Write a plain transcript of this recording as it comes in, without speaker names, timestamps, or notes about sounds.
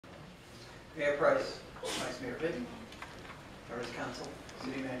Mayor Price, Vice Mayor Biggie, members of council,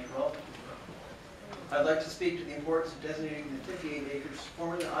 city manager Wells. I'd like to speak to the importance of designating the 58 acres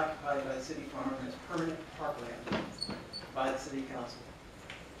formerly occupied by the city farm as permanent parkland by the city council.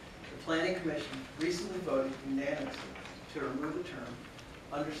 The Planning Commission recently voted unanimously to remove the term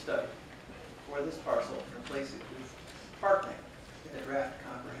understudy for this parcel and replace it with parkland in the draft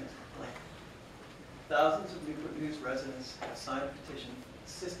comprehensive plan. Thousands of Newport News residents have signed a petition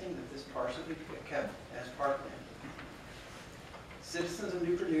insisting that this parcel be kept as parkland. Citizens of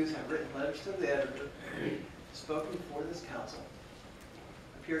Newport News have written letters to the editor, spoken before this council,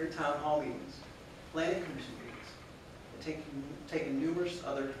 appeared at town hall meetings, planning commission meetings, and taken numerous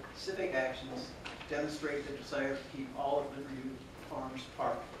other civic actions to demonstrate their desire to keep all of Riverview Farms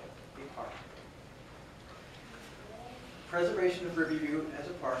Park a park. Preservation of Riverview as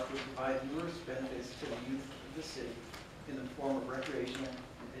a park would provide numerous benefits to the youth of the city in the form of recreational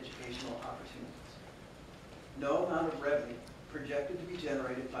and educational opportunities. No amount of revenue projected to be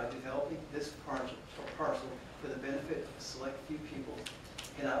generated by developing this parcel for the benefit of a select few people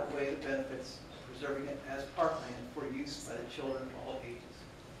can outweigh the benefits of preserving it as parkland for use by the children of all ages.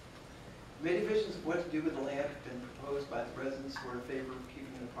 Many visions of what to do with the land have been proposed by the residents who are in favor of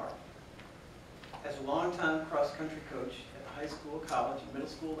keeping it a park. As a longtime cross-country coach at the high school, college, and middle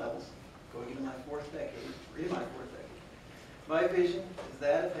school levels, going into my fourth decade, my vision is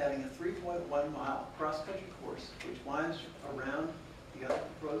that of having a 3.1-mile cross-country course which winds around the other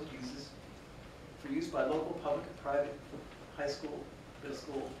proposed uses for use by local public and private high school, middle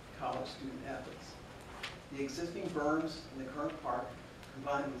school, college student athletes. The existing berms in the current park,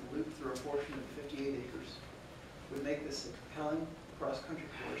 combined with a loop through a portion of 58 acres, would make this a compelling cross-country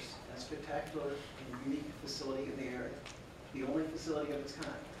course and a spectacular and unique facility in the area, the only facility of its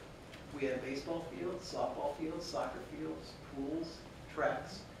kind. We have baseball fields, softball fields, soccer fields, pools,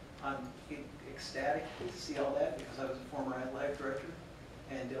 tracks. I'm ecstatic to see all that because I was a former athletic director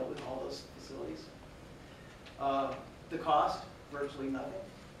and dealt with all those facilities. The cost, virtually nothing.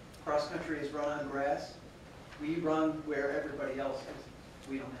 Cross-country is run on grass. We run where everybody else is.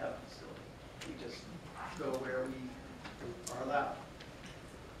 We don't have a facility. We just go where we are allowed.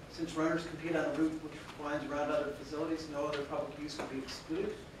 Since runners compete on a route which winds around other facilities, no other public use will be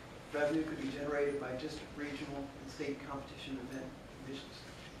excluded. Revenue could be generated by district, regional, and state competition event commissions.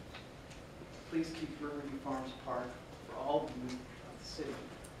 Please keep Riverview Farms Park for all the youth of the city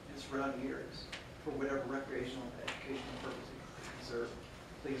and surrounding areas for whatever recreational and educational purpose it could serve.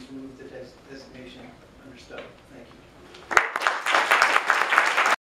 Please remove the designation understudy. Thank you.